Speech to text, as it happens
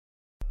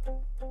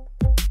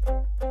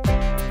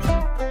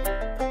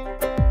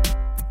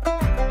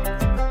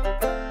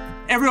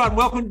everyone,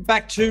 welcome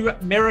back to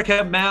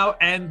America, Mao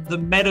and the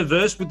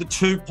Metaverse with the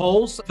two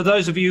Pauls. For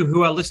those of you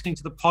who are listening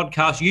to the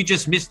podcast, you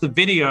just missed the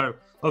video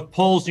of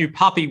Paul's new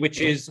puppy, which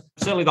is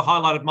certainly the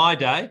highlight of my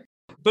day.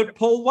 But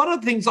Paul, one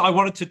of the things I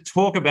wanted to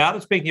talk about,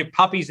 and speaking of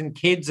puppies and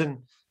kids and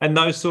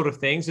those sort of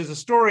things, is a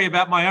story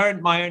about my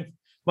own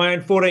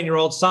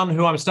 14-year-old son,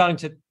 who I'm starting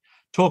to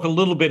talk a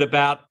little bit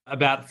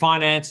about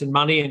finance and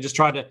money and just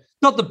trying to,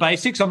 not the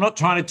basics. I'm not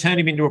trying to turn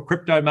him into a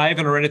crypto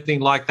maven or anything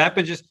like that,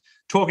 but just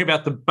talking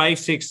about the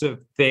basics of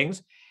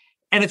things.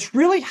 And it's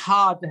really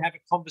hard to have a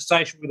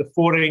conversation with a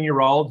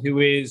 14-year-old who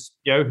is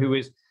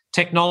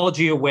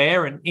technology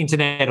aware and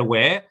internet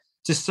aware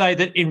to say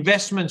that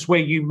investments where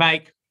you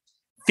make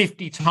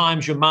 50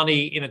 times your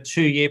money in a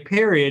 2-year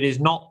period is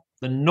not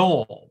the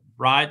norm,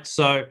 right?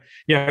 So,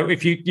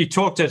 if you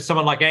talk to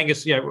someone like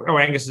Angus,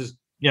 or Angus's,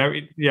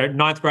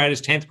 ninth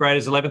graders, 10th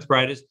graders, 11th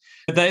graders,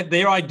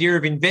 their idea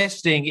of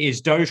investing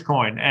is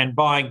Dogecoin and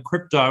buying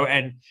crypto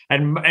and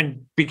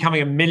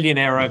becoming a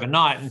millionaire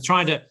overnight, and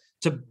trying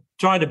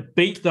to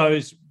beat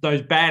those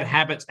bad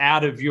habits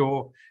out of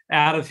your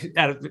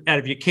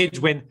kids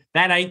when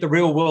that ain't the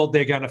real world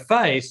they're going to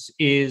face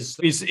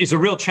is a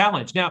real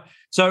challenge. Now,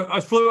 so I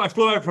flew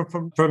over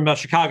from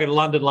Chicago to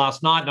London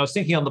last night, and I was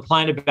thinking on the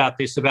plane about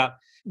this,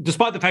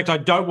 despite the fact I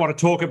don't want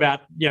to talk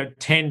about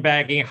 10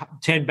 bagger,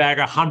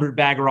 100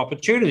 bagger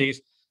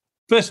opportunities.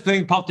 First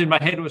thing popped in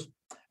my head was,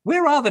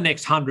 where are the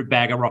next 100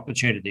 bagger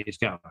opportunities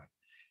going?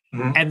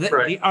 Mm-hmm. And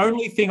the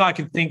only thing I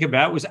could think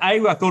about was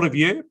A, I thought of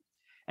you,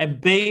 and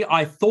B,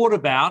 I thought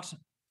about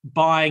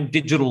buying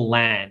digital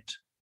land.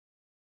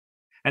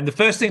 And the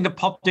first thing that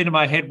popped into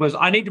my head was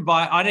I need to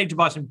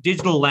buy some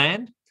digital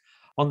land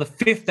on the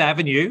Fifth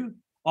Avenue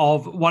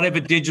of whatever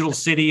digital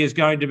city is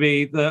going to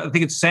be. I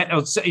think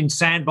it's in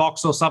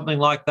Sandbox or something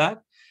like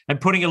that, and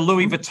putting a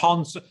Louis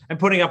Vuitton and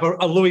putting up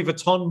a Louis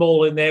Vuitton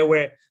mall in there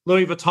where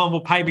Louis Vuitton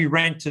will pay me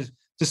rent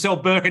to sell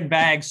Birkin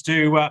bags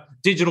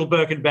digital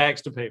Birkin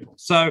bags to people.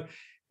 So,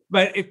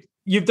 but if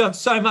you've done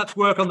so much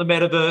work on the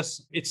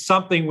metaverse, it's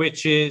something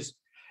which is,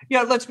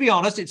 let's be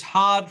honest, it's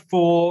hard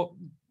for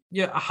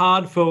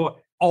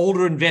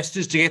older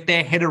investors to get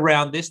their head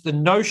around this. The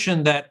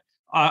notion that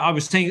I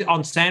was seeing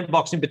on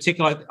Sandbox in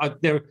particular,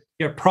 their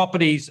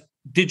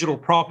digital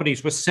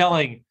properties were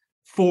selling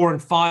 $4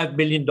 and $5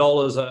 million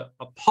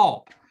a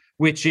pop,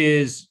 which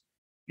is,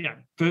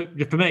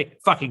 for me,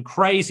 fucking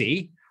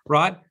crazy,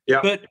 right?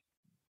 Yeah.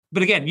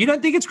 But again, you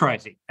don't think it's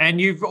crazy,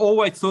 and you've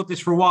always thought this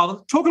for a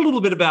while. Talk a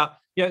little bit about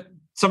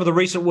some of the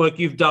recent work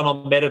you've done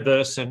on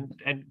metaverse,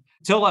 and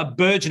tell a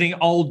burgeoning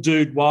old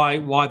dude why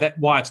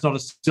it's not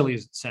as silly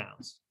as it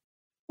sounds.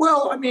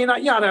 Well, I mean,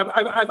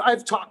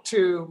 I've talked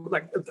to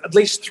at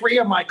least 3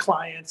 of my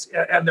clients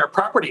and their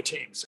property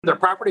teams. Their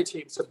property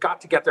teams have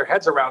got to get their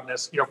heads around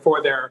this,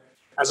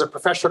 as a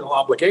professional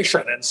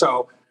obligation. And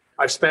so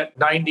I've spent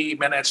 90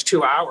 minutes,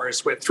 2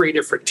 hours with 3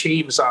 different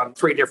teams on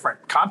 3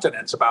 different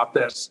continents about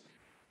this.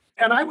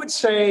 And I would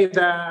say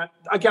that,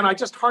 again, I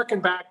just hearken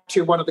back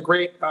to one of the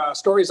great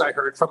stories I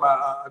heard from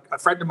a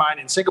friend of mine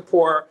in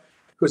Singapore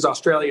who's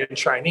Australian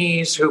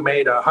Chinese, who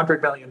made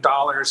 $100 million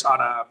on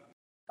a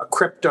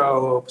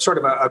crypto, sort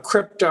of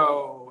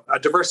a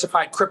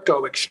diversified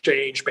crypto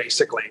exchange,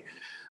 basically,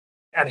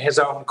 and his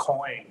own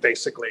coin,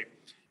 basically.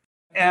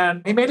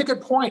 And he made a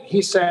good point.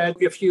 He said,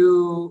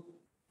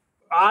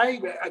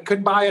 I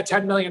could buy a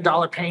 $10 million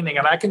painting,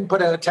 and I can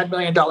put a $10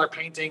 million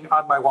painting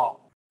on my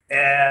wall,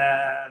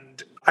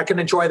 and I can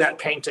enjoy that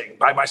painting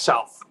by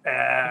myself,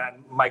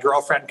 and my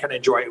girlfriend can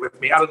enjoy it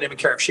with me. I don't even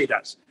care if she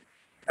does.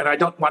 And I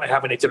don't want to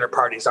have any dinner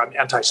parties. I'm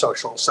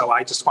antisocial. So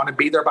I just want to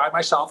be there by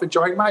myself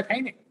enjoying my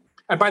painting.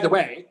 And by the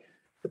way,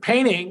 the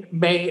painting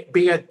may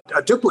be a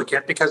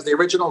duplicate because the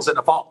original's in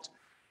a vault.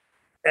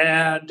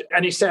 And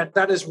he said,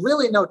 that is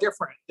really no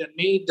different than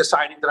me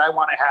deciding that I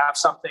want to have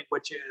something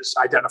which is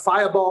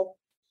identifiable,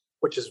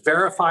 which is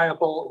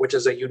verifiable, which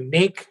is a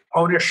unique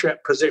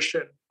ownership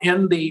position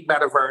in the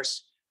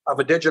metaverse of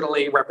a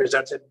digitally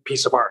represented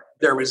piece of art.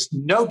 There is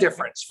no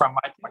difference from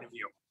my point of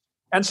view.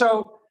 And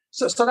so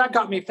that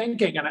got me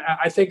thinking. And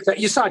I think that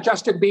you saw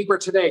Justin Bieber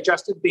today.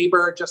 Justin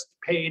Bieber just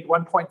paid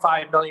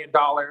 $1.5 million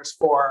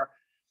for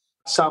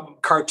some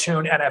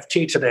cartoon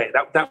NFT today.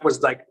 That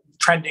was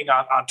trending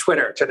on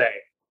Twitter today.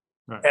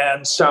 Right.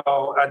 And so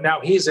now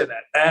he's in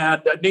it.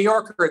 And New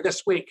Yorker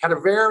this week had a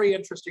very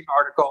interesting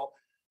article.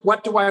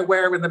 What do I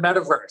wear in the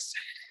metaverse?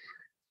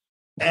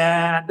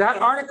 And that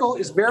article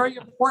is very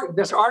important.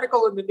 This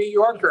article in the New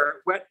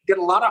Yorker did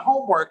a lot of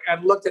homework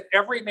and looked at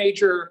every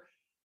major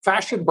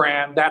fashion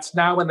brand that's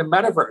now in the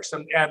metaverse.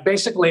 And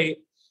basically,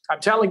 I'm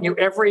telling you,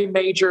 every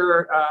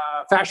major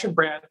fashion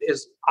brand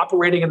is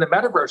operating in the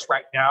metaverse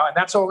right now. And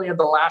that's only in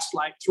the last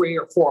 3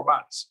 or 4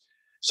 months.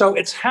 So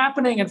it's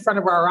happening in front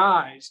of our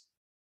eyes.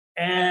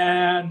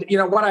 And,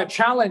 what I've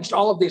challenged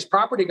all of these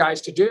property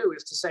guys to do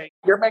is to say,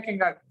 you're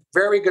making a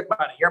very good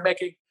money. You're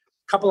making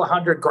a couple of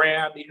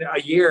 $100,000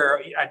 a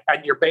year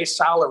at your base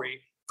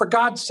salary. For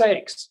God's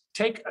sakes,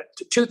 take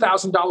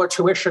 $2,000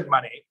 tuition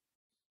money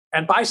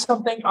and buy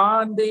something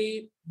on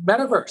the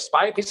metaverse,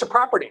 buy a piece of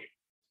property.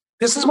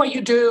 This is what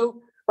you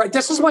do right?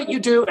 This is what you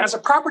do as a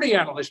property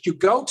analyst. You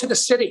go to the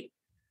city,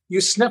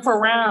 you sniff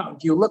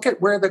around, you look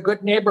at where the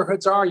good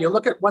neighborhoods are, you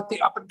look at what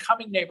the up and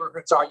coming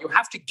neighborhoods are. You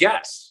have to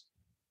guess.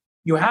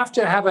 You have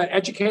to have an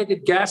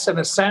educated guess and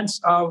a sense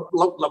of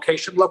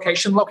location,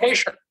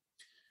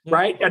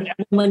 right? And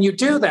when you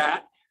do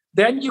that,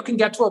 then you can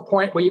get to a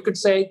point where you can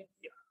say,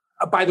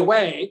 by the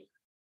way,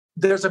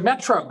 there's a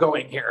metro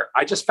going here.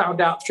 I just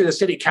found out through the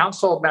city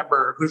council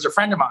member who's a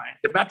friend of mine,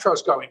 the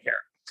metro's going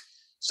here.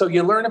 So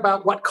you learn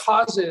about what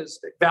causes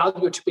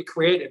value to be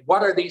created.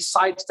 What are these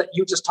sites that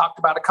you just talked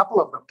about, a couple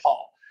of them,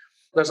 Paul?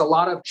 There's a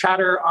lot of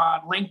chatter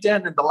on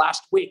LinkedIn in the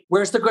last week.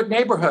 Where's the good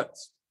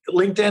neighborhoods?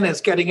 LinkedIn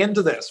is getting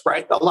into this,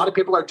 right? A lot of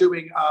people are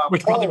doing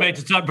which probably means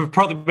it's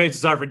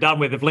over and done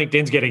with if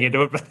LinkedIn's getting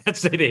into it, but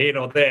that's neither here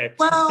nor there.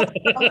 Well,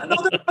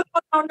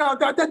 no.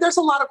 There's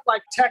a lot of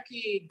like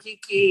techie,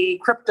 geeky,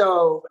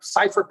 crypto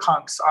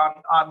cypherpunks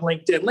on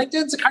LinkedIn.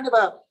 LinkedIn's a kind of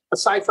a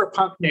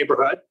cypherpunk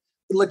neighborhood,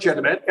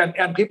 legitimate,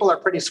 and people are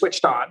pretty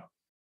switched on.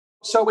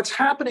 So it's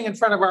happening in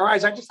front of our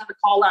eyes. I just had a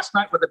call last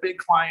night with a big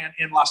client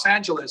in Los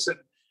Angeles, and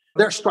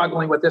they're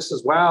struggling with this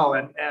as well,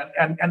 and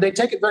they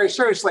take it very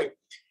seriously.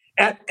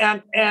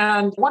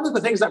 And one of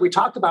the things that we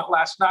talked about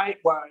last night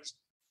was,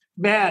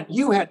 man,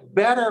 you had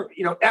better,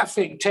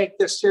 effing take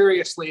this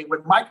seriously.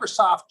 When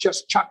Microsoft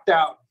just chucked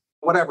out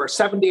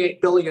 $78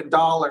 billion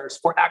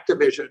for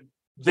Activision,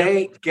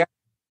 they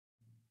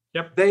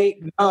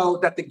know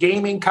that the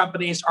gaming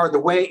companies are the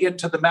way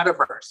into the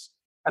metaverse.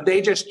 And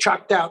they just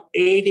chucked out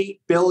 $80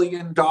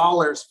 billion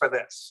for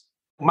this.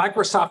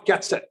 Microsoft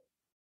gets it.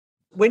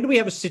 When do we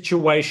have a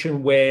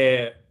situation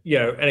where,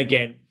 and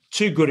again,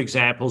 two good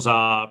examples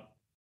are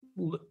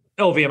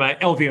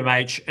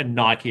LVMH and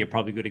Nike are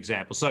probably good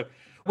examples. So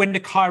when do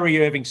Kyrie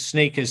Irving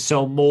sneakers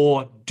sell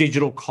more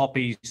digital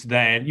copies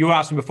than, you were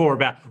asking before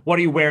about what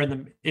do you wear in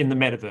the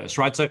metaverse,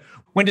 right? So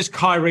when does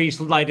Kyrie's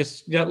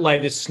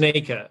latest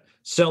sneaker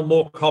sell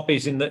more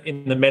copies in the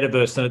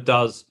metaverse than it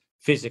does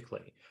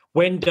physically?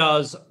 When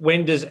does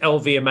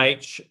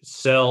LVMH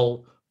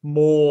sell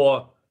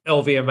more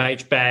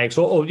LVMH bags,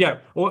 or the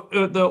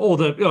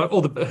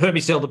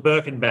Hermes sell the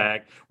Birkin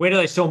bag? Where do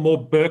they sell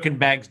more Birkin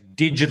bags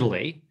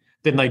digitally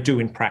than they do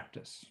in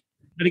practice?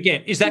 But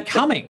again, is that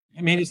coming?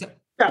 I mean, is that?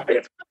 Yeah,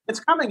 it's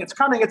coming. It's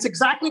coming. It's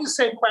exactly the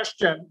same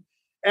question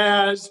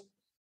as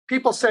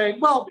people saying,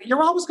 well,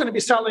 you're always going to be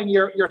selling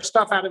your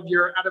stuff out of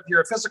your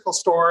physical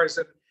stores,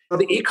 and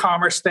the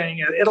e-commerce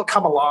thing, it'll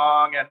come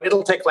along and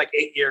it'll take like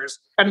 8 years.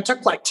 And it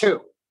took like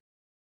 2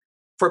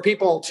 for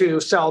people to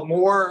sell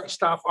more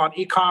stuff on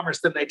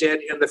e-commerce than they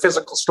did in the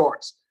physical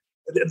stores.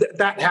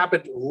 That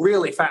happened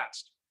really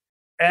fast.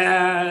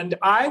 And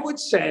I would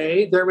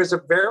say there is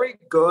a very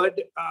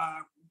good,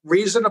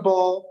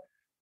 reasonable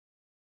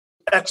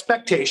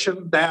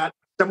expectation that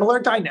similar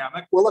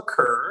dynamic will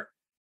occur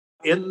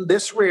in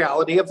this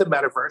reality of the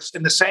metaverse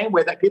in the same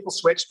way that people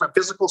switched from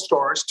physical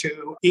stores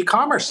to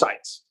e-commerce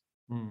sites.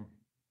 Mm.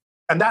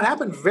 And that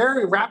happened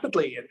very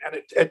rapidly.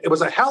 And it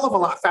was a hell of a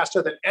lot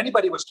faster than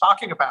anybody was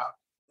talking about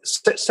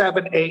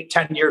 7, 8,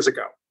 10 years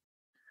ago.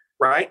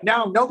 Right?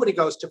 Now, nobody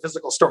goes to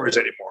physical stores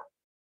anymore.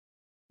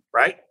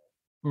 Right?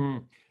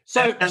 Mm.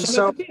 So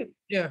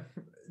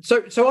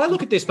I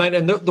look at this, mate,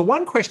 and the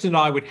one question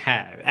I would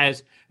have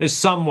as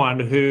someone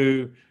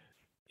who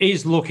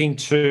is looking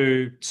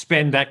to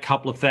spend that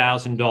couple of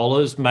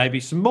 $1,000s, maybe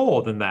some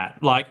more than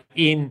that, like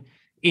in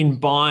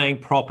buying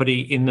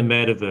property in the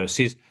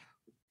metaverse, is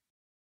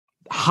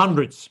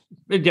hundreds,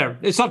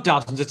 it's not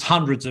dozens, it's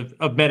hundreds of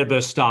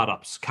metaverse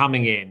startups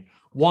coming in,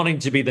 wanting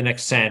to be the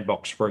next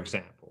Sandbox, for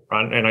example,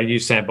 right? And I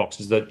use Sandbox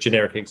as the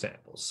generic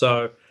example.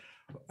 So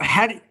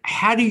how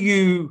do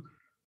you...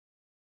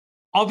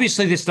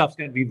 Obviously, this stuff's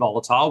going to be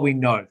volatile. We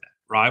know that,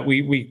 right?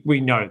 We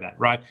know that,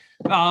 right?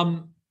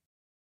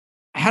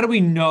 How do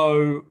we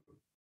know?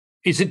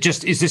 Is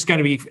this going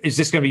to be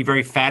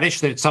very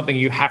faddish? That it's something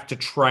you have to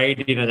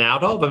trade in and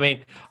out of? I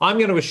mean, I'm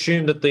going to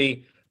assume that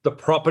the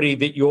property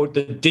that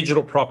the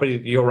digital property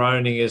that you're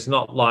owning is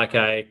not like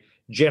a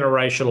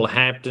generational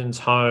Hamptons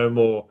home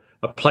or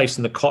a place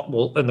in the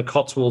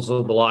Cotswolds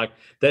or the like.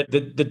 That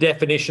the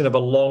definition of a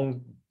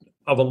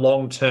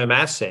long-term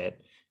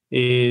asset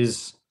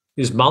is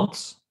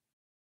months,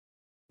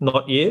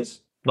 not years,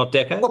 not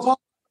decades. Well,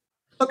 Paul,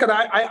 look,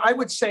 I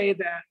would say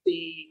that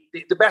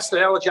the best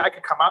analogy I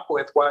could come up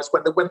with was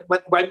when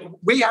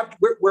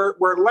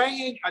we're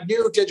laying a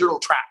new digital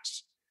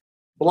tracks,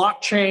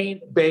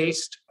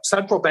 blockchain-based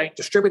central bank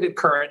distributed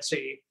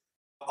currency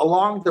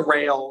along the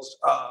rails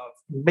of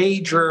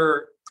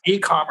major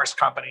e-commerce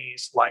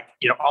companies like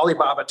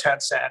Alibaba,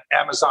 Tencent,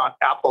 Amazon,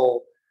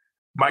 Apple,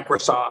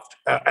 Microsoft,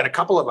 and a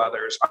couple of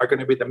others are going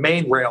to be the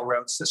main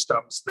railroad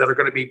systems that are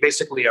going to be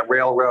basically a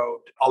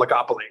railroad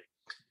oligopoly.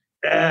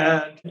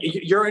 And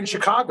you're in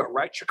Chicago,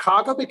 right?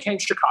 Chicago became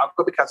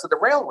Chicago because of the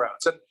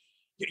railroads. And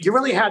you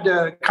really had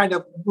to kind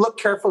of look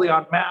carefully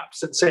on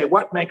maps and say,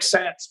 what makes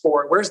sense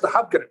for where's the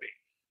hub going to be?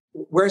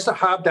 Where's the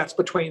hub that's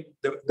between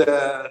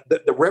the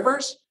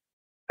rivers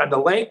and the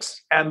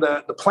lakes and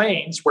the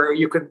plains where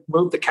you can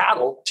move the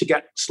cattle to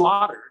get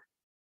slaughtered?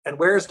 And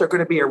where is there going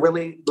to be a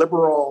really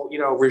liberal,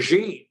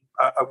 regime,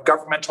 a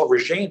governmental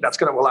regime that's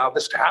going to allow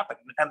this to happen?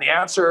 And the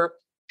answer,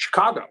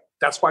 Chicago.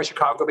 That's why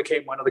Chicago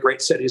became one of the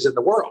great cities in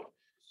the world.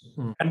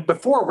 Mm-hmm. And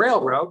before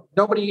railroad,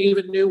 nobody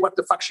even knew what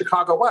the fuck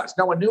Chicago was.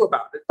 No one knew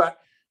about it. But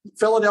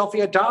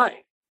Philadelphia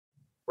died,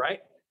 right?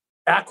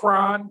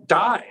 Akron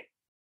died,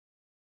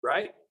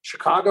 right?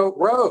 Chicago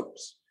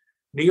rose.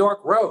 New York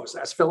rose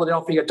as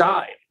Philadelphia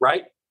died,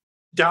 right?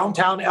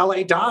 Downtown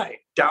LA died.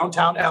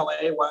 Downtown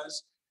LA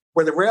was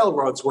where the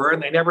railroads were,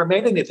 and they never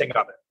made anything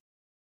of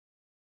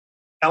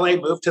it. LA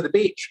moved to the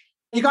beach.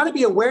 You got to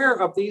be aware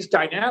of these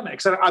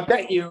dynamics. And I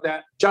bet you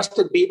that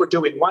Justin Bieber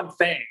doing one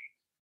thing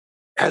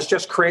has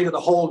just created a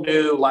whole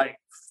new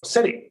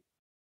city,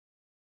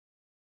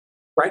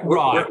 right?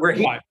 Where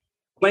he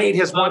laid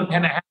his $1.5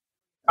 million.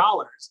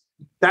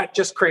 That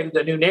just created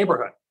a new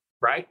neighborhood,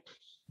 right?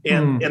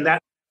 In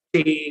that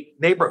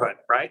neighborhood,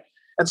 right?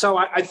 And so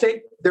I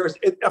think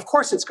of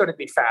course, it's going to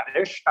be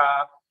faddish,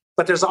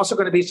 but there's also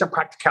going to be some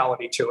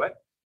practicality to it.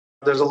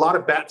 There's a lot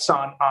of bets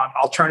on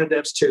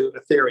alternatives to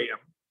Ethereum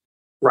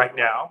right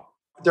now.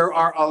 There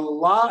are a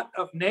lot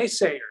of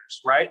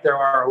naysayers, right? There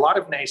are a lot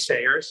of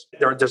naysayers.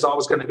 There's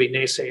always going to be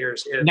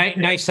naysayers.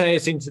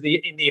 Naysayers in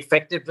the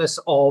effectiveness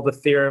of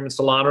Ethereum and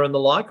Solana and the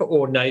like,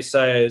 or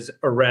naysayers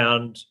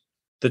around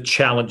the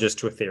challenges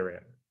to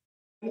Ethereum?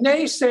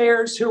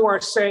 Naysayers who are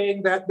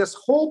saying that this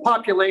whole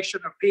population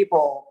of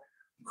people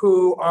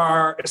who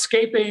are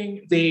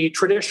escaping the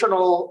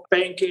traditional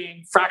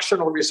banking,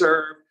 fractional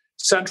reserve,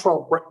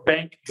 central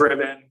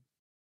bank-driven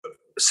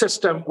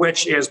system,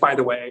 which is, by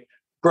the way,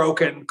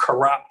 broken,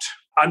 corrupt,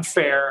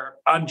 unfair,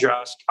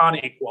 unjust,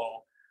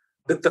 unequal.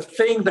 The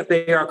thing that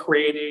they are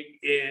creating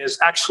is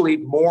actually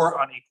more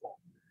unequal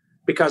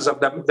because of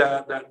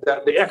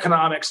the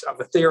economics of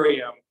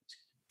Ethereum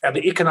and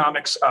the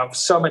economics of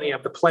so many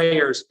of the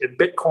players in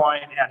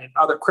Bitcoin and in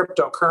other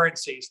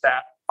cryptocurrencies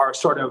that are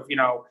sort of,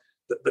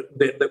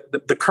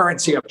 the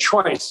currency of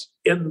choice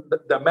in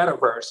the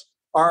metaverse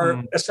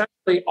are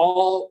essentially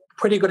all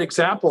pretty good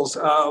examples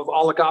of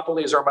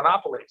oligopolies or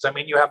monopolies. I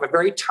mean, you have a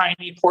very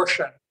tiny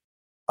portion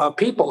of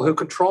people who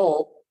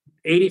control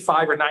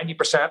 85 or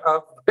 90%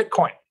 of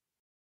Bitcoin.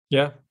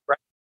 Yeah. Right?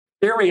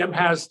 Ethereum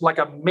has like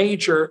a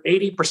major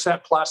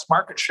 80% plus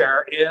market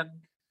share in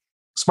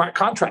smart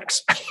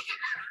contracts.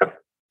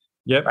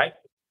 Yep. Right.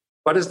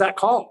 What is that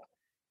called?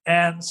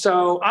 And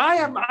so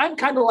I'm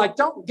kind of like,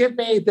 don't give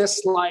me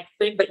this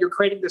thing that you're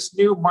creating this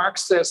new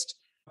Marxist,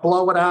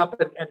 blow it up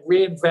and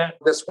reinvent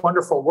this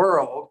wonderful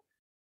world.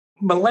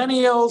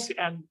 Millennials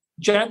and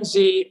Gen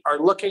Z are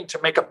looking to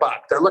make a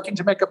buck. They're looking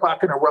to make a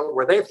buck in a world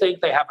where they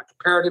think they have a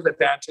comparative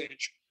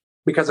advantage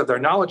because of their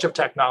knowledge of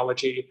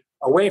technology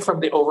away from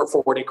the over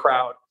 40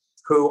 crowd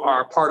who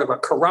are part of a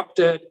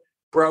corrupted,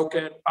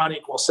 broken,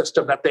 unequal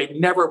system that they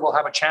never will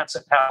have a chance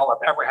in hell of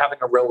ever having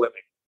a real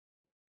living.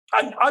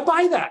 I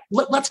buy that.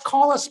 Let's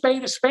call a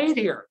spade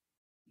here.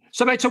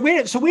 So, mate,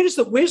 where's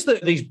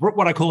these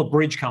what I call a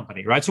bridge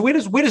company, right? So where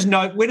does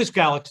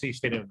Galaxy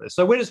fit into this?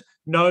 So where does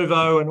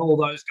Novo and all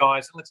those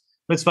guys?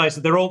 Let's face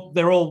it, they're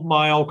all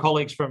my old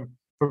colleagues from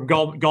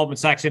Goldman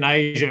Sachs in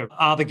Asia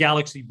are the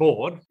Galaxy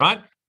board,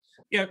 right?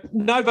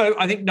 Novo.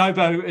 I think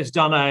Novo has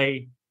done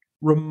a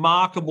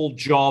remarkable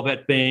job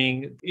at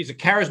he's a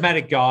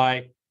charismatic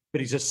guy,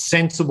 but he's a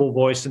sensible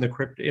voice in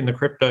the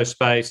crypto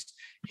space.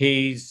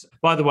 He's,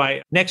 by the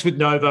way, Next with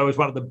Novo is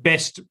one of the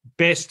best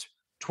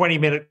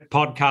 20-minute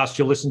podcasts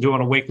you'll listen to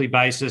on a weekly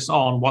basis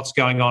on what's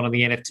going on in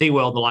the NFT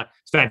world.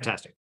 It's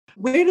fantastic.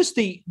 Where does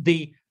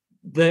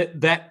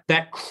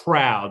that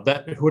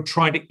crowd who are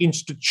trying to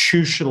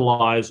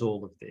institutionalize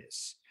all of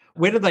this,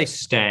 where do they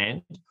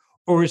stand?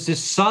 Or is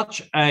this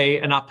such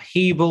an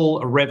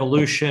upheaval, a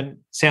revolution,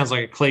 sounds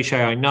like a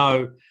cliche, I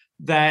know,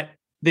 that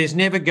there's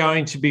never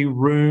going to be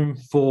room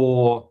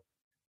for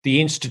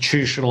the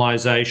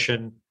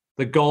institutionalization,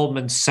 the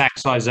Goldman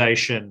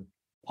Sachsization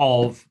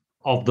of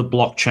the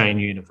blockchain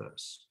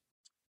universe?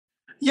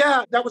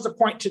 Yeah, that was a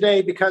point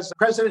today because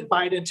President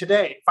Biden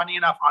today, funny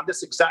enough, on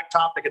this exact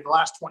topic in the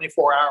last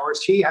 24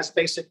 hours, he has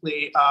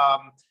basically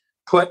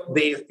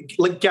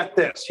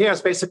he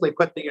has basically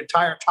put the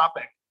entire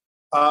topic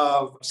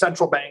of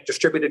central bank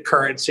distributed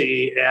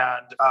currency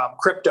and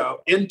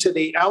crypto into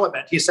the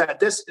element. He said,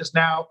 this is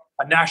now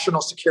a national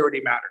security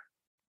matter.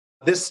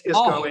 This is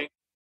going.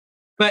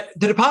 But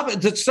the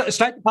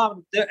State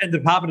Department and the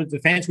Department of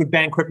Defense would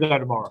ban crypto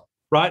tomorrow,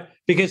 right?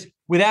 Because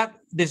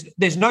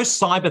there's no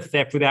cyber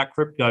theft without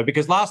crypto.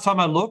 Because last time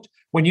I looked,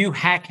 when you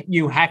hack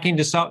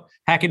into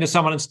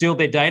someone and steal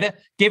their data,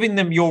 giving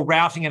them your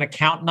routing and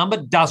account number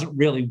doesn't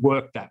really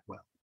work that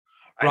well.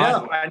 Right? I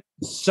know. And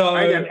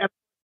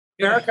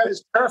America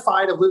is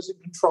terrified of losing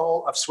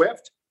control of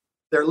SWIFT.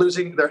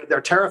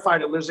 They're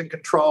terrified of losing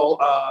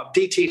control of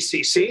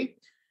DTCC.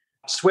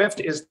 SWIFT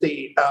is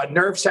the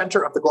nerve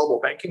center of the global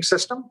banking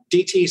system.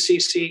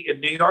 DTCC in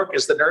New York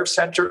is the nerve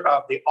center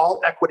of the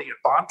all equity and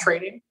bond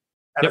trading.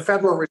 And the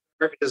Federal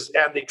Reserve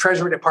and the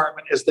Treasury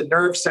Department is the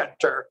nerve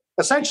center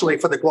essentially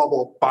for the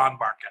global bond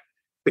market,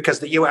 because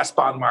the US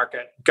bond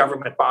market,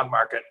 government bond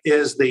market,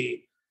 is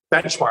the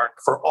benchmark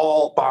for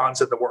all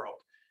bonds in the world.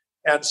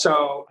 And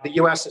so the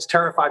US is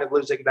terrified of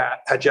losing that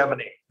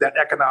hegemony, that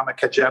economic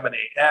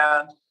hegemony.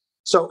 And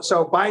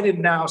so Biden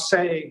now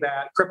saying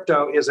that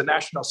crypto is a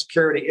national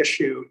security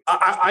issue,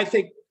 I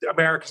think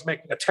America's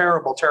making a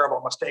terrible,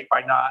 terrible mistake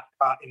by not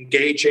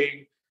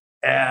engaging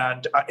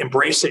and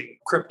embracing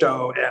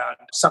crypto and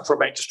central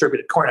bank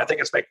distributed coin. I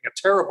think it's making a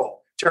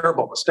terrible,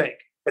 terrible mistake.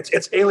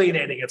 It's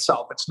alienating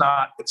itself. It's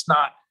not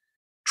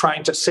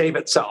trying to save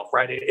itself,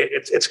 right?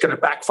 It's going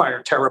to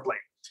backfire terribly.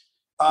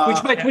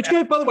 Which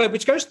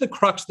goes to the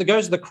crux. That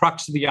goes to the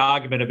crux of the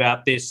argument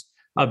about this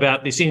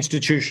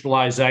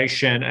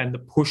institutionalization and the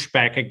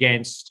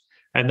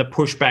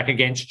pushback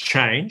against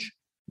change.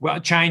 Well,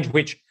 change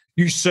which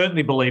you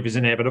certainly believe is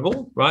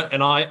inevitable, right?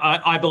 And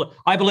I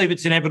believe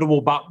it's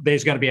inevitable, but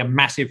there's going to be a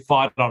massive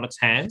fight on its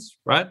hands,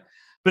 right?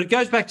 But it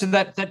goes back to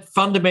that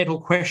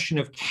fundamental question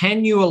of,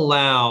 can you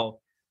allow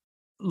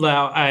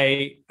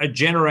a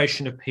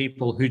generation of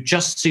people who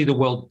just see the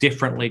world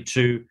differently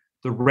to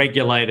the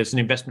regulators and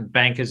investment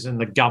bankers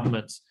and the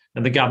government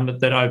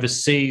that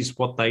oversees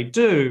what they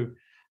do,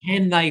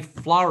 can they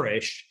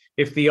flourish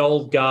if the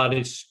old guard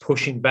is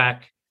pushing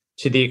back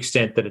to the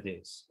extent that it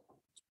is?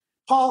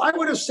 Paul, I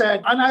would have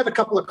said, and I have a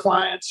couple of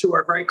clients who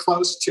are very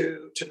close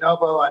to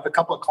Novo. I have a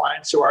couple of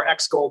clients who are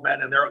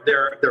ex-Goldman, and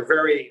they're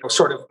very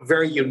sort of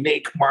very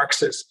unique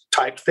Marxist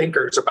type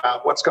thinkers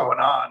about what's going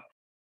on.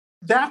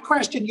 That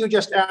question you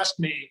just asked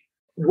me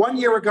 1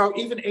 year ago,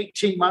 even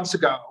 18 months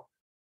ago,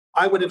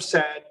 I would have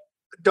said,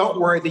 don't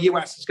worry, the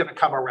US is going to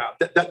come around.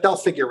 They'll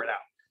figure it out.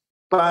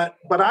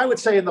 But I would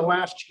say in the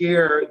last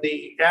year,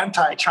 the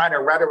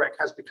anti-China rhetoric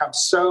has become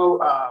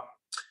so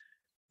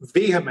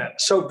vehement,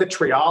 so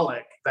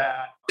vitriolic,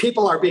 that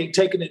people are being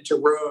taken into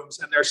rooms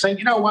and they're saying,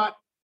 you know what?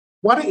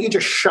 Why don't you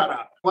just shut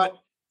up?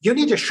 You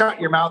need to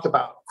shut your mouth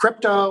about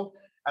crypto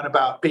and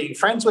about being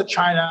friends with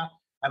China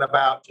and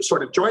about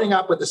sort of joining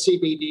up with the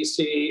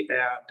CBDC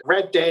and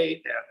Red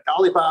Date and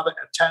Alibaba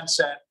and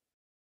Tencent.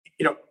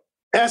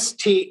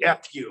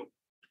 STFU.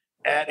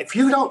 And if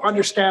you don't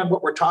understand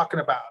what we're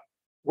talking about,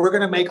 we're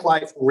going to make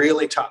life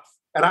really tough.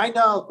 And I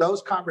know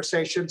those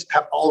conversations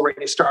have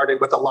already started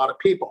with a lot of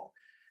people.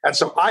 And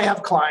so I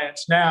have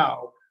clients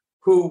now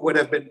who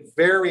are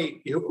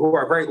very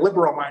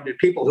liberal-minded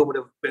people who would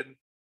have been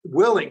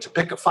willing to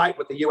pick a fight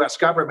with the U.S.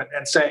 government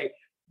and say,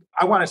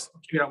 I want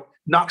to,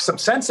 knock some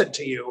sense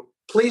into you.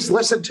 Please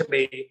listen to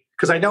me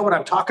because I know what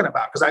I'm talking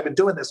about because I've been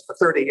doing this for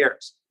 30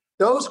 years.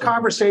 Those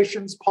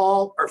conversations,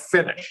 Paul, are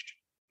finished.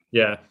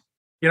 Yeah.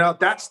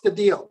 That's the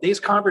deal. These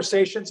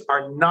conversations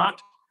are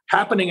not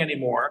happening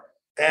anymore.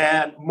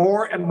 And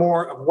more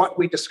of what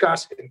we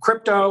discuss in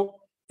crypto,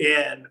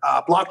 in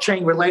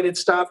blockchain-related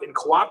stuff, in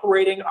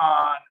cooperating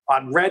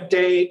on Red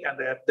Date and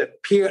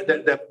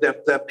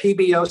the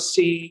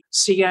PBOC,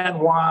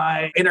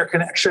 CNY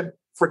interconnection,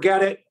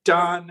 forget it,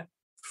 done,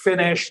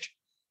 finished.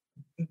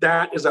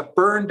 That is a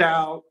burned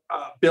out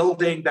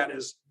building that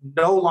is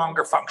no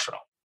longer functional.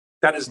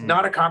 That is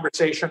not a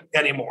conversation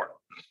anymore.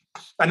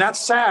 And that's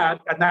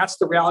sad, and that's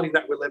the reality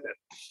that we live in.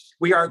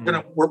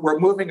 We're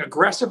moving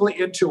aggressively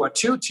into a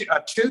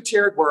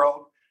two-tiered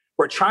world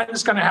where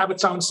China's going to have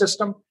its own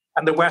system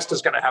and the West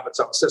is going to have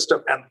its own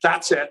system, and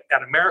that's it.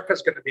 And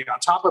America's going to be on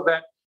top of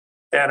it.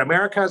 And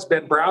America has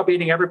been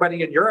browbeating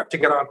everybody in Europe to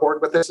get on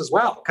board with this as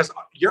well, because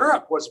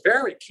Europe was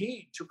very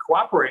keen to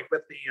cooperate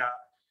with the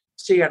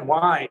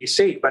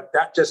CNYC, but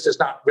that just is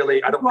not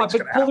really, I don't think it's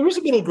going to happen. Well, there is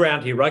a middle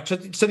ground here, right?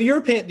 So the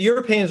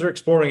Europeans are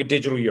exploring a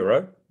digital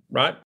euro,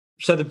 right?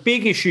 So the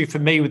big issue for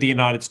me with the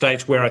United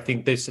States, where I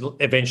think this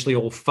eventually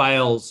all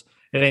fails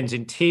and ends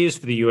in tears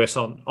for the US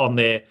on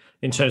their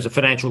in terms of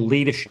financial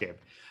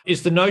leadership,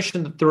 is the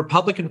notion that the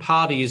Republican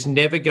Party is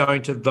never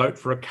going to vote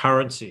for a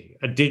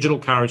digital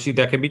currency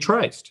that can be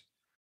traced.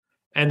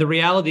 And the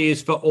reality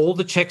is, for all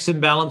the checks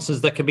and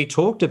balances that can be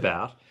talked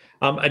about,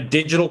 a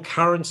digital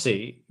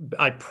currency,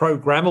 a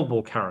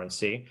programmable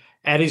currency,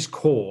 at its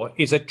core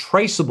is a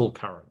traceable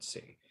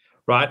currency,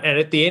 right? And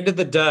at the end of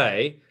the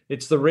day,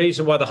 it's the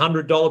reason why the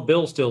 $100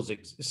 bill still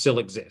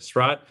exists,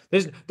 right?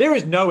 There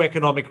is no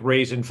economic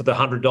reason for the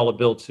 $100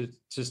 bill to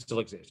still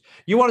exist.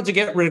 You wanted to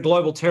get rid of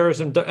global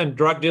terrorism and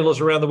drug dealers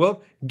around the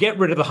world, get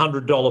rid of the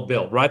 $100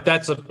 bill, right?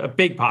 That's a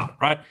big part,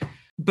 right?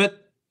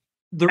 But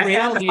the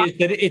reality is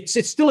that it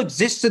still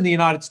exists in the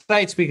United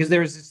States because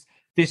there is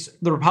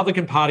the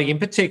Republican Party in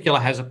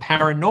particular has a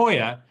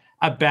paranoia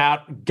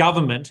about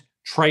government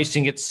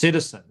tracing its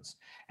citizens.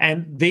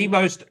 And the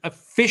most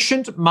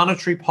efficient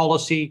monetary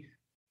policy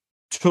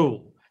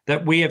tool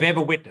that we have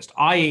ever witnessed,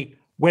 i.e.,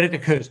 when it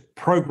occurs,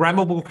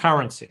 programmable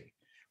currency,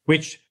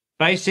 which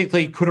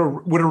basically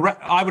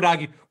I would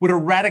argue would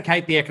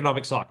eradicate the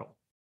economic cycle,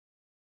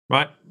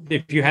 right?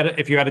 If you had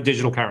a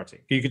digital currency,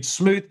 you could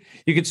smooth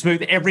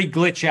every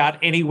glitch out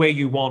anywhere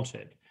you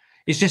wanted.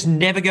 It's just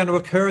never going to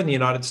occur in the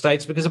United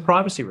States because of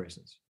privacy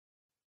reasons,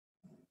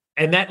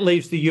 and that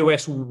leaves the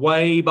US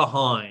way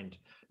behind.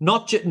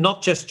 Not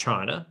just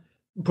China.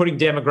 Putting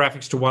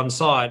demographics to one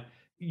side,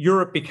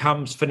 Europe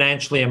becomes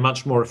financially a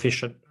much more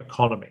efficient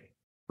economy,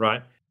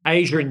 right?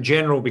 Asia in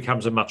general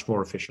becomes a much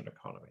more efficient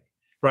economy.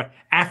 right?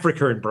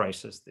 Africa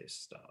embraces this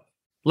stuff.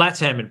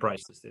 LATAM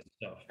embraces this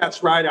stuff.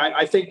 That's right.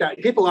 I think that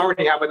people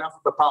already have enough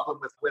of a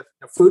problem with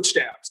food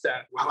stamps.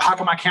 That, well, how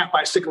come I can't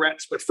buy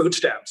cigarettes with food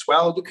stamps?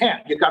 Well, you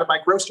can't. You've got to buy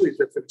groceries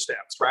with food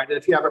stamps, right? And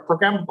if you have a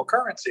programmable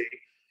currency,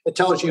 it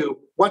tells you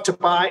what to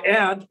buy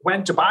and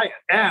when to buy it.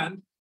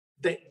 And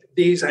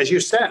these, as you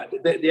said,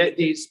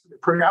 these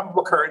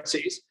programmable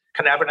currencies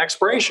can have an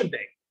expiration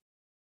date.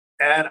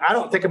 And I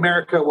don't think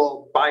America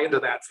will buy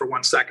into that for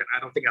 1 second. I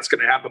don't think that's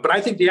going to happen. But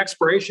I think the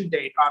expiration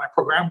date on a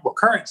programmable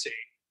currency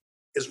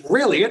is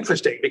really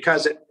interesting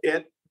because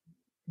it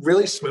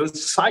really smooths the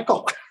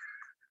cycle.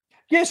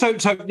 Yeah, so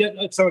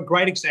a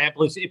great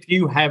example is if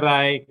you have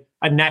a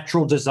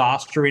natural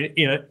disaster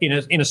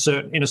in a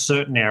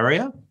certain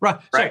area, right?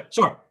 Right.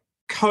 So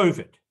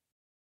COVID,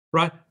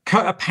 right?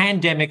 A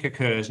pandemic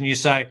occurs, and you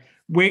say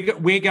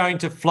we're going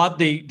to flood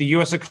the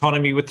U.S.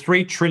 economy with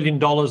 $3 trillion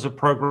of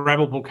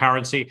programmable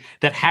currency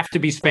that have to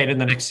be spent in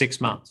the next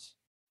 6 months.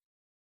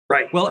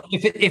 Right. Well,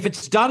 if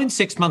it's done in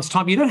 6 months'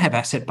 time, you don't have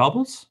asset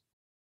bubbles.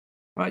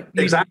 Right.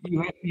 Exactly.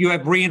 You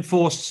have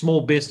reinforced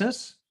small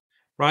business,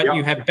 right? Yep.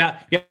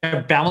 You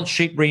have balance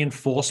sheet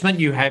reinforcement.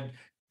 You have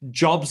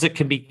jobs that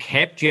can be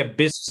kept. You have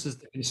businesses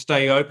that can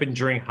stay open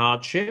during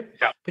hardship.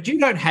 Yep. But you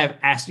don't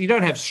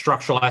have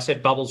structural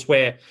asset bubbles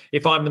where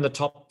if I'm in the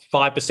top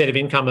 5% of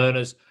income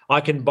earners, I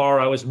can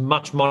borrow as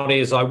much money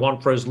as I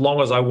want for as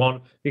long as I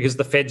want because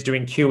the Fed's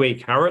doing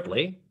QE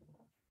currently.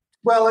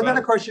 Well, and then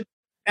of course you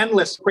have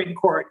endless Supreme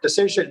Court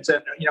decisions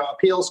and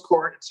appeals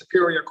court and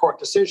superior court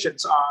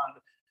decisions on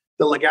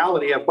the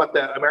legality of what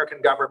the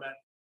American government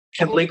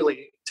can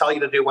legally tell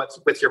you to do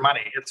with your money.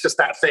 It's just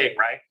that thing,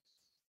 right?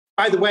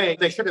 By the way,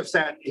 they should have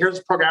said, here's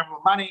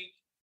programmable money.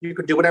 You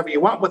can do whatever you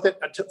want with it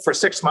for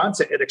 6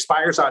 months. It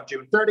expires on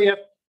June 30th,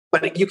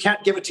 but you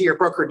can't give it to your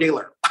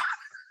broker-dealer,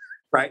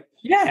 right?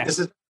 Yeah. This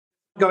is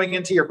going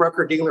into your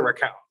broker-dealer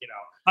account,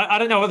 I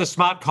don't know what the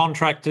smart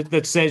contract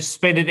that says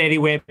spend it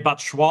anywhere but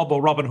Schwab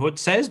or Robinhood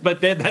says, but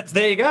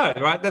there you go,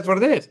 right? That's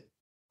what it is.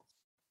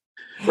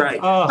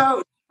 Right.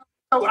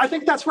 So I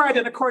think that's right.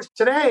 And of course,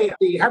 today,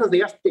 the head of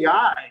the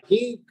FBI,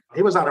 he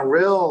was on a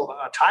real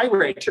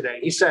tirade today.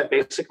 He said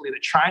basically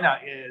that China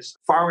is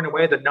far and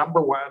away the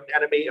number one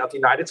enemy of the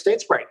United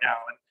States right now.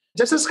 And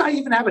does this guy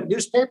even have a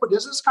newspaper?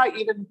 Does this guy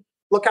even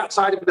look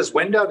outside of his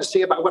window to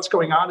see about what's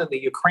going on in the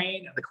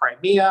Ukraine and the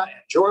Crimea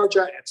and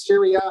Georgia and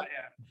Syria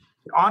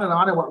and on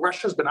and what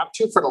Russia's been up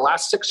to for the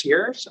last 6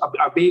 years of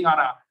being on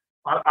a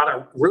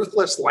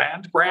ruthless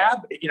land grab,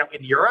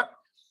 in Europe?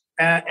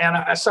 And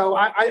so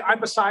I'm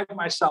beside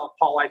myself,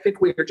 Paul. I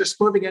think we are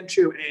just moving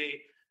into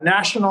a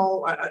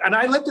national, and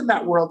I lived in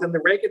that world in the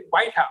Reagan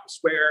White House,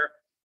 where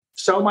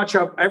so much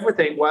of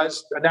everything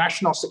was a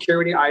national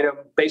security item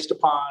based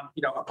upon,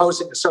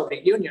 opposing the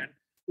Soviet Union.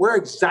 We're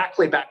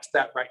exactly back to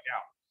that right now.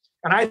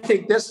 And I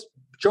think this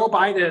Joe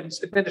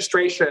Biden's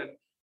administration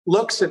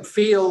looks and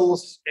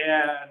feels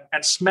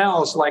and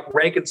smells like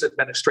Reagan's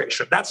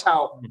administration. That's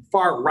how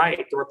far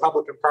right the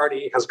Republican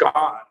Party has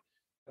gone.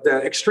 The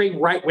extreme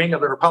right wing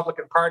of the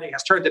Republican Party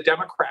has turned the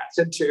Democrats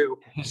into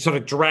sort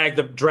of drag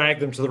them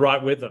to the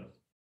right with them.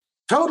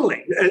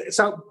 Totally.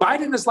 So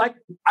Biden is like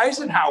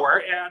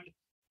Eisenhower, and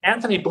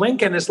Anthony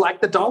Blinken is like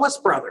the Dulles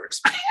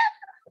brothers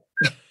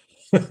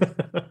from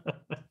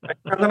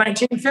the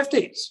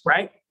 1950s,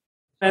 right?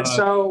 And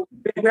so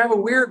we have a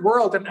weird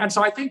world, and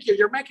so I think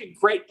you're making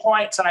great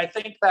points, and I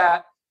think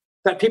that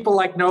people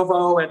like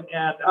Novo and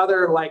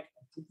other like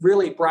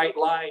really bright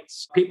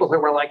lights, people who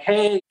were like,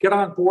 hey, get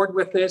on board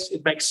with this.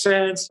 It makes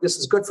sense. This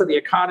is good for the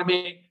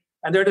economy.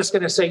 And they're just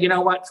going to say, you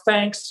know what,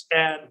 thanks,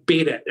 and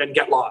beat it and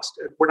get lost.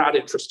 We're not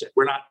interested.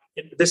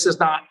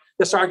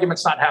 This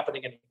argument's not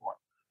happening anymore.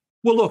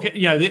 Well, look,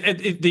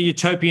 the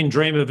utopian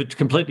dream of a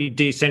completely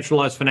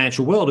decentralized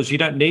financial world is you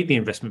don't need the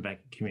investment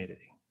banking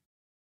community.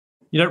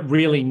 You don't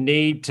really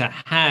need to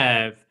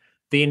have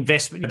the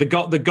investment,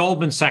 the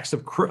Goldman Sachs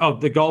of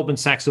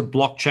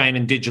blockchain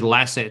and digital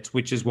assets,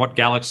 which is what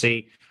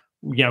Galaxy,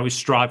 is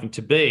striving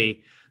to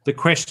be. The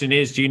question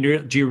is, do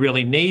you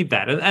really need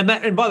that?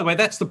 And by the way,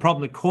 that's the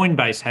problem that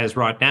Coinbase has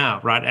right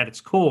now, right at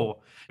its core.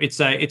 It's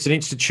an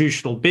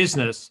institutional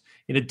business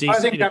in a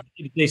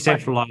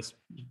decentralized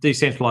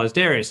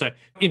area. So,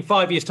 in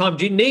 5 years' time,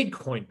 do you need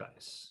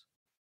Coinbase?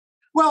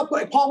 Well,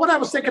 Paul, what I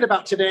was thinking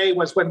about today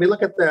was when we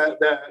look at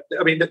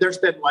there's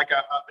been like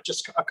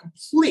just a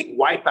complete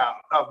wipeout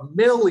of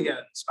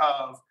millions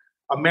of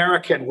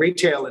American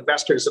retail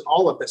investors in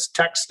all of this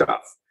tech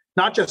stuff,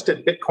 not just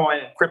in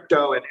Bitcoin and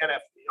crypto and NFT,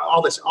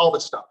 all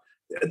this stuff.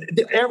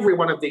 Every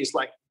one of these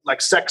like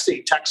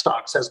sexy tech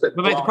stocks has been.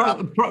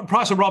 The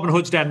price of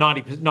Robinhood's down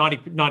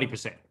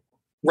 90%.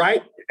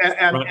 Right,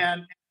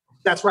 and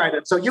that's right.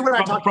 And so you and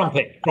I talked about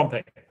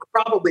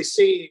probably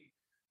seeing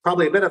a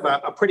bit of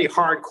a pretty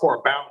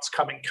hardcore bounce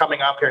coming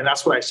up here, and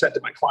that's what I said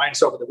to my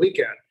clients over the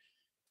weekend.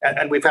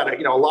 And we've had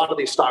a lot of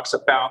these stocks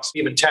have bounced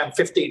even 10,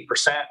 15%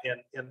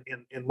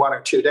 in 1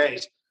 or 2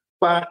 days.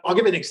 But I'll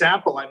give you an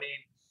example. I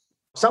mean,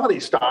 some of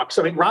these stocks.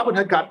 I mean,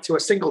 Robinhood got to a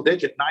single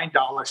digit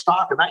 $9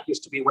 stock, and that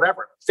used to be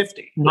whatever,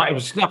 50. No, right? It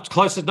was up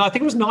close to, I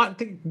think it was 9, I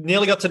think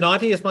nearly got to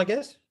 90 is my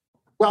guess.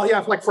 Well, yeah,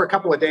 like for a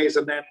couple of days,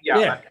 and then,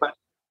 but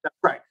that's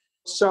right.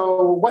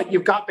 So what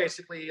you've got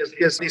basically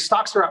is these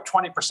stocks are up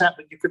 20%,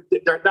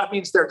 but that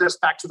means they're just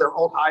back to their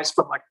old highs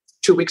from like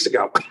 2 weeks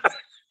ago,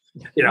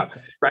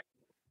 right?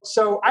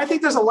 So I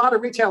think there's a lot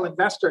of retail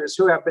investors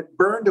who have been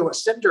burned to a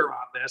cinder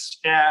on this,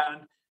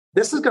 and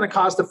this is going to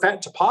cause the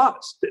Fed to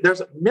pause. There's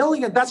a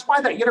million. That's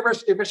why that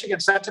University of Michigan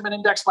Sentiment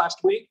Index last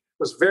week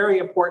was very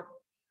important.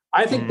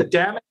 I think the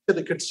damage to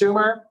the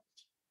consumer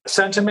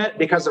sentiment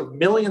because of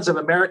millions of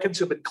Americans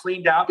who've been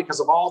cleaned out because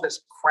of all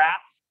this crap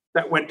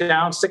that went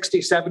down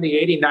 60, 70,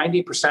 80,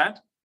 90%,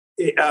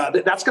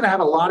 that's going to have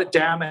a lot of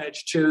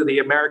damage to the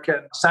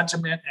American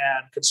sentiment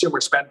and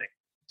consumer spending.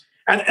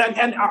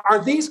 And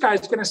are these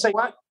guys going to say,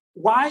 what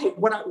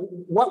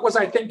was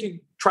I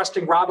thinking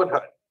trusting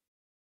Robinhood?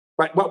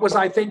 Right? What was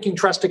I thinking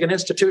trusting an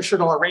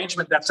institutional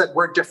arrangement that said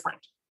we're different?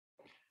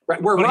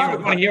 Right? We're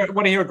Want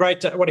to hear a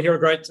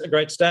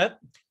great stat?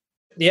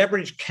 The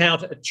average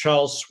count at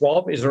Charles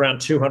Schwab is around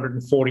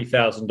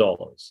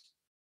 $240,000.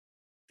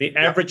 The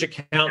average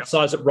account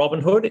size at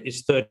Robinhood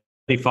is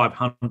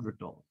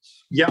 $3,500.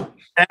 Yeah.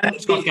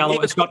 And Scott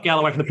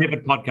Galloway from the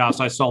Pivot Podcast,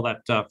 I saw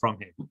that from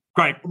him.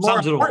 Great.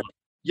 Sums it all up.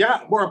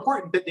 Yeah, more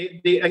important,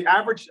 the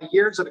average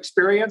years of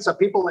experience of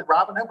people at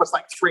Robinhood was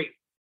like 3.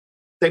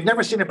 They've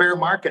never seen a bear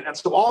market. And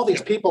so all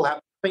these people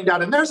have cleaned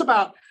out. And there's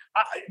about,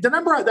 the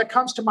number that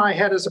comes to my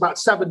head is about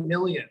 7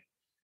 million,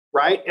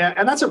 right?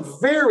 And that's a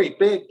very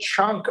big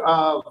chunk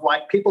of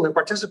like people who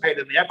participate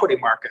in the equity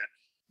market.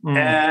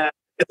 And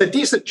it's a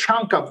decent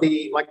chunk of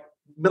the like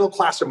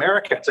middle-class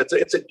Americans.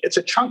 It's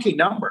a chunky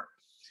number,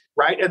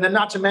 right? And then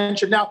not to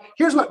mention, now,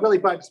 here's what really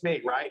bugs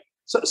me, right?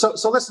 So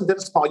listen to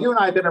this, Paul. You and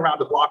I have been around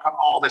the block on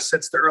all this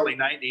since the early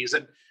 90s.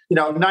 And,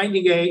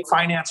 98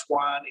 Finance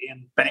One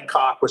in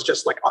Bangkok was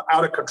just like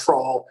out of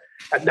control.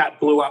 And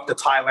that blew up the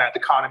Thailand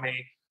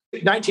economy.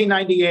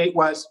 1998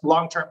 was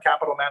long-term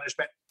capital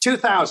management.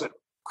 2000,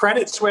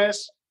 Credit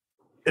Suisse,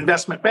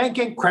 investment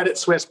banking, Credit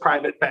Suisse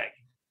private bank.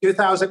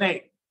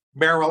 2008,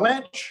 Merrill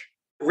Lynch,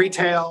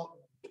 retail,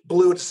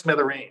 blew to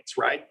smithereens,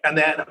 right? And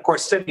then, of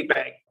course,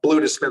 Citibank blew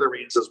to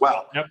smithereens as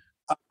well. Yep.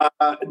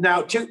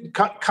 Now, to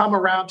come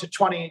around to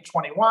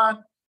 2021,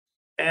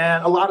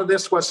 and a lot of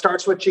this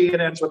starts with G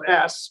and ends with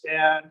S.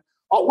 And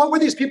what were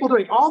these people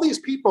doing? All these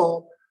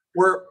people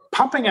were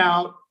pumping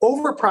out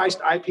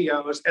overpriced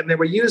IPOs, and they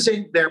were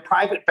using their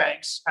private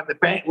banks and the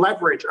bank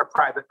leverage of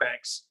private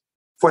banks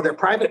for their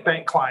private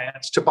bank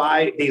clients to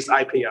buy these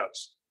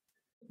IPOs.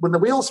 When the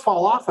wheels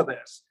fall off of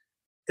this,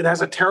 it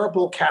has a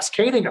terrible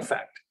cascading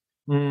effect,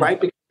 right?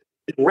 Because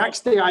it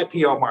wrecks the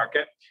IPO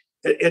market.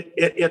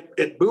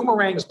 It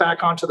boomerangs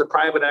back onto the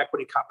private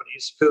equity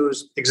companies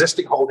whose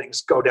existing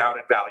holdings go down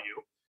in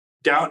value.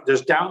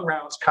 There's down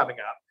rounds coming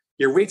up.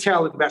 Your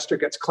retail investor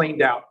gets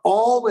cleaned out,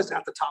 always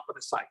at the top of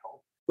the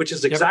cycle, which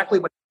is exactly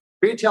what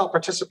retail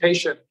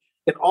participation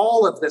in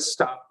all of this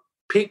stuff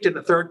peaked in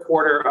the third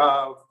quarter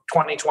of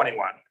 2021.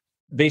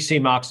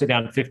 VC marks are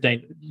down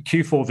 15.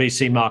 Q4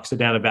 VC marks are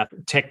down about,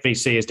 tech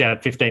VC is down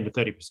 15 to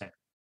 30%.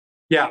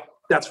 Yeah,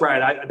 that's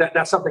right.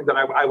 That's something that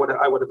I would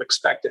have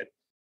expected.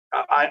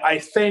 I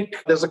think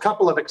there's a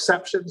couple of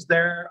exceptions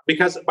there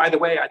because, by the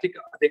way, I think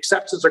the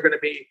exceptions are going to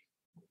be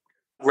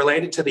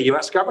related to the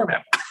U.S.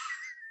 government,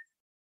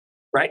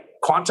 right?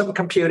 Quantum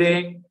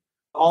computing,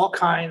 all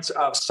kinds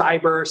of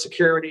cyber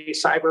security,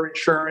 cyber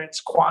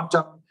insurance,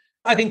 quantum.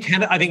 I think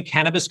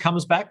cannabis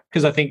comes back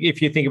because I think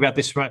if you think about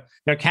this,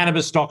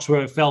 cannabis stocks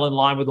fell in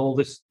line with all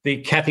this,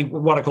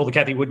 what I call the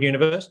Cathie Wood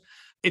universe.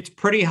 It's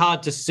pretty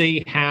hard to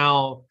see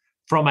how,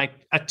 from a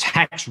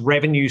tax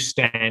revenue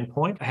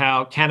standpoint,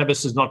 how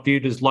cannabis is not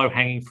viewed as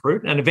low-hanging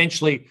fruit. And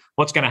eventually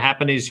what's going to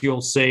happen is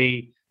you'll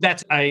see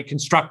that's a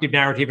constructive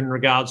narrative in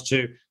regards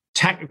to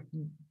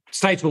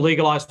states will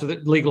legalize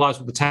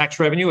with the tax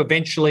revenue.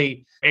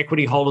 Eventually,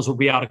 equity holders will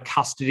be able to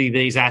custody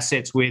these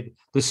assets with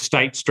the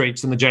State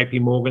Streets and the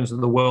JP Morgans of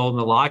the world and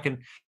the like. And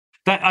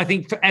that, I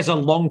think, as a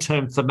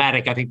long-term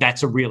thematic, I think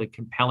that's a really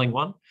compelling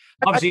one.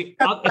 Obviously,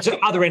 it's the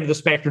other end of the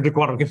spectrum to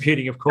quantum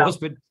computing, of course,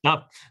 but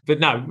no,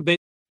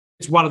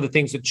 it's one of the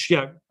things that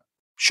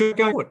should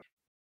go forward.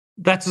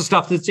 That's the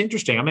stuff that's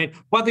interesting. I mean,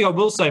 one thing I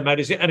will say, mate,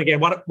 is, and again,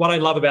 what I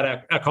love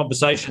about our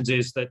conversations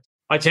is that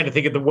I tend to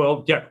think of the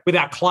world, with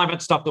our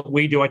climate stuff that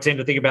we do, I tend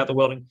to think about the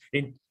world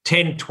in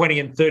 10, 20,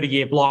 and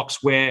 30-year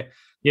blocks where,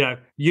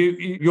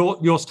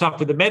 your stuff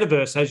with the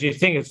metaverse, as you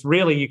think, it's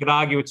really, you could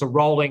argue it's a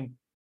rolling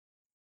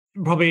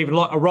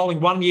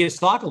 1-year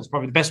cycle is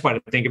probably the best way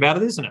to think about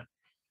it, isn't it?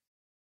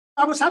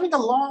 I was having a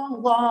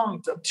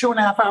long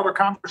 2.5-hour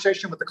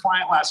conversation with the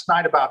client last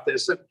night about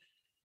this. And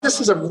this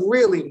is a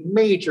really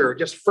major,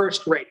 just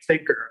first-rate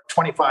thinker,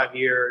 25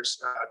 years,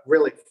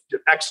 really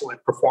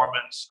excellent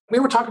performance. We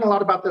were talking a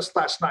lot about this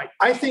last night.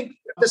 I think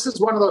this is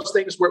one of those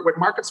things where when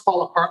markets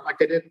fall apart like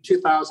they did in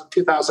 2000,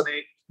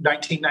 2008,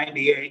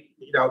 1998,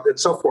 and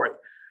so forth,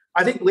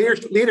 I think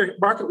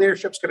market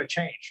leadership is going to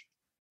change.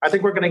 I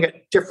think we're going to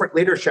get different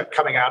leadership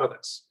coming out of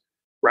this.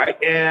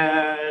 right?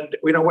 And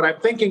what I'm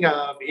thinking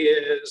of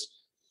is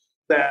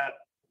that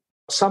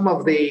some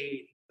of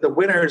the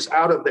winners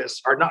out of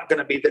this are not going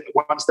to be the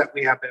ones that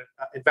we have been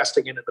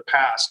investing in the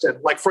past.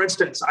 And like, for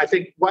instance, I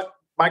think what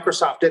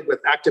Microsoft did with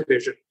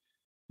Activision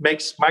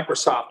makes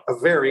Microsoft a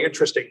very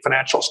interesting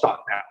financial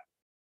stock now.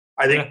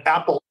 I think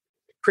Apple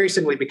is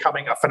increasingly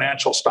becoming a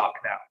financial stock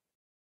now,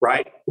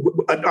 right?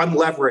 An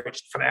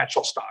unleveraged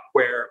financial stock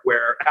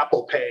where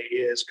Apple Pay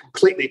is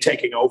completely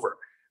taking over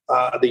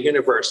the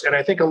universe. And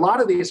I think a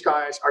lot of these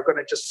guys are going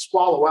to just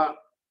swallow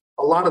up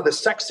a lot of the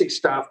sexy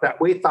stuff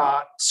that we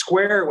thought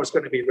Square was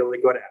going to be really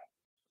good at,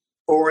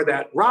 or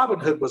that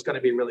Robinhood was going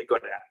to be really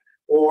good at,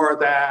 or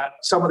that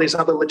some of these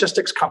other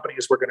logistics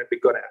companies were going to be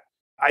good at.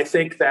 I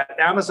think that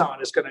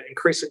Amazon is going to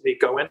increasingly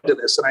go into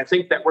this. And I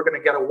think that we're going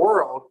to get a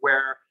world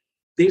where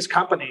these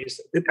companies,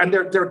 and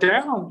they're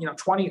down,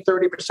 20,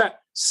 30%.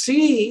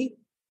 C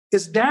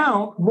is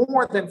down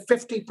more than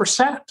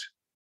 50%.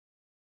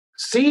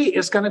 C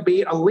is going to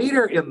be a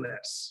leader in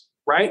this,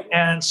 right?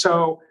 And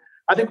so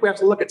I think we have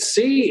to look at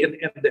C in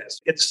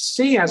this.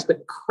 C has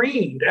been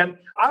creamed. And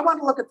I want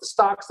to look at the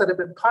stocks that have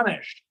been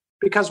punished.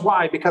 Because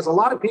why? Because a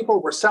lot of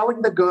people were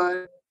selling the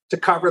good to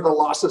cover the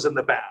losses in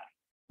the bad,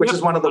 which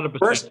is one of the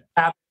 100%. Worst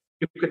habits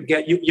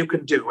you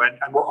can do. And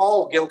we're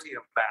all guilty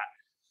of that.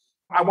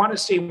 I want to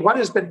see what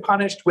has been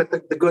punished with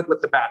the good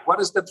with the bad. What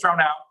has been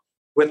thrown out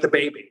with the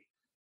baby?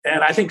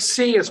 And I think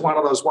C is one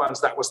of those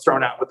ones that was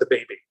thrown out with the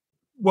baby.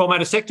 Well,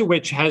 mate, a sector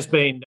which has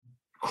been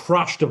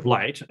crushed of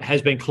late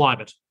has been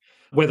climate.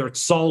 Whether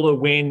it's solar,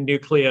 wind,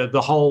 nuclear,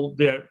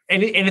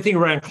 anything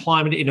around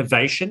climate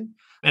innovation.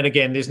 And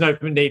again, there's no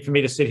need for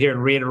me to sit here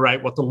and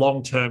reiterate what the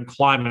long-term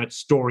climate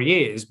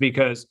story is,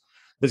 because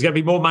there's going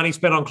to be more money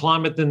spent on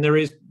climate than there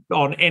is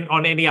on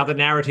any other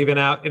narrative in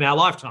our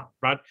lifetime,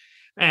 right?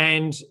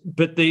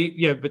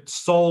 But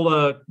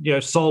solar,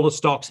 solar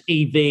stocks,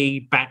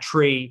 EV,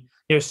 battery,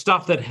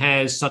 stuff that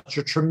has such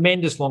a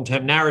tremendous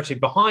long-term narrative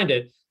behind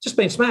it, just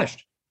been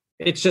smashed.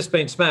 It's just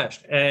been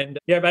smashed. And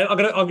mate,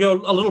 I'll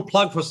go a little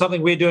plug for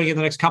something we're doing in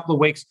the next couple of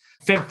weeks.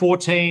 Feb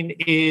 14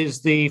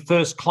 is the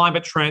first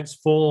Climate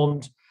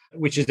Transformed,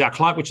 which is our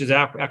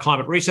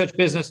climate research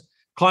business.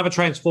 Climate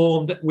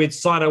Transformed with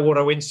Sino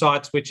Auto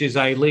Insights, which is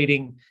a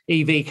leading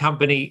EV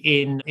company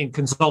in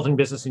consulting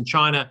business in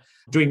China,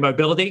 doing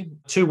mobility.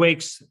 2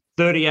 weeks,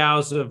 30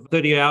 hours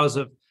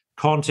of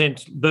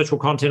content, virtual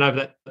content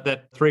over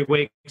that 3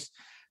 weeks.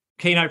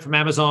 Keynote from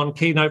Amazon,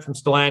 keynote from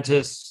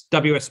Stellantis,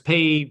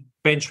 WSP,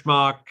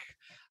 Benchmark.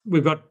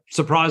 We've got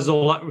surprises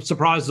all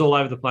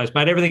over the place,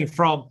 mate. Everything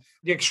from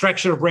the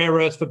extraction of rare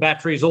earths for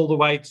batteries all the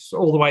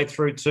way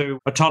through to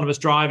autonomous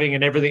driving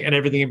and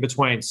everything in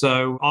between.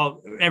 So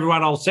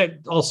I'll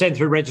send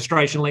through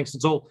registration links.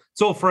 It's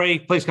all free.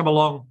 Please come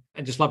along,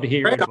 and just love to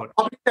hear everybody.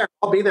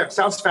 I'll be there.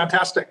 Sounds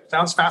fantastic.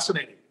 Sounds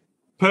fascinating.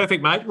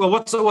 Perfect, mate. Well,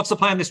 what's the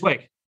plan this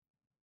week?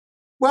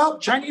 Well,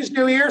 Chinese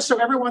New Year, so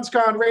everyone's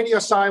gone radio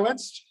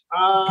silenced.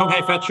 Kong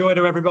Hei Fat Choi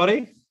to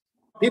everybody.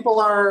 People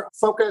are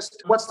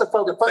focused. What's the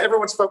focus?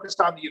 Everyone's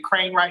focused on the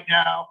Ukraine right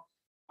now.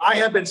 I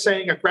have been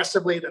saying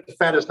aggressively that the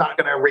Fed is not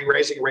going to be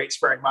raising rates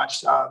very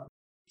much.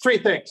 3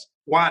 things.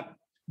 1,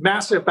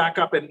 massive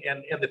backup in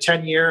the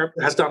 10-year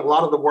has done a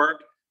lot of the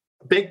work.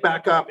 Big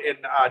backup in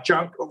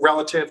junk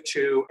relative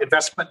to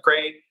investment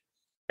grade,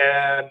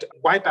 and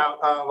wipeout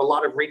of a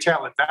lot of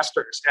retail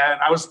investors. And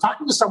I was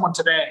talking to someone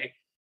today.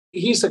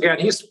 He's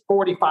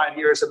 45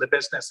 years in the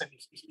business, and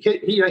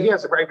he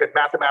has a very good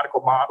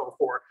mathematical model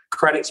for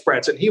credit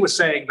spreads. And he was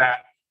saying that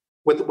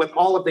with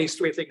all of these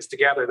 3 things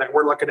together, that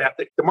we're looking at,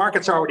 the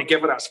market's already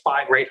given us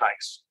 5 rate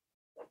hikes,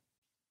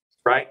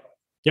 right?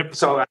 Yep.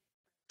 So it's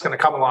going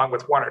to come along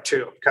with 1 or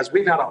 2, because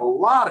we've had a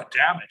lot of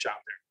damage out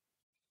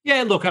there.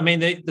 Yeah, look, I mean,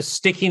 the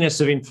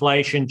stickiness of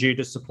inflation due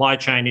to supply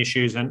chain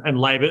issues and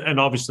labor, and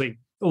obviously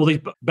all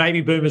these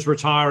baby boomers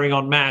retiring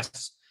en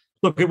masse.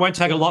 Look, it won't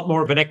take a lot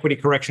more of an equity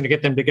correction to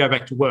get them to go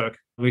back to work.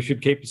 We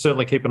should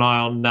certainly keep an eye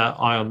on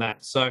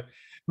that. So,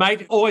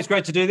 mate, always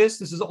great to do this.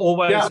 This is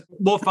always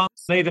more fun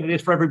for me than it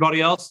is for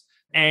everybody else,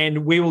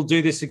 and we will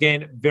do this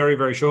again very,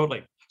 very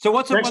shortly. So,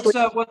 what's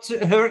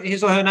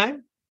his or her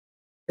name?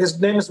 His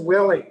name is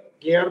Willie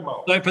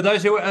Guillermo. So, for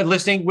those who are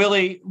listening,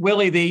 Willie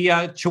the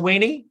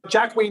Chiweenie,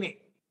 Jack Weenie,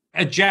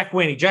 Jack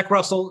Weenie, Jack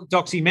Russell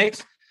Doxy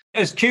mix.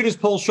 As cute as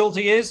Paul Schulte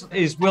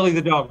is Willie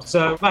the dog.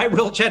 So, mate,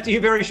 we'll chat to you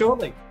very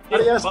shortly.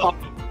 Adios.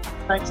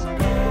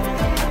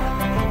 Thanks.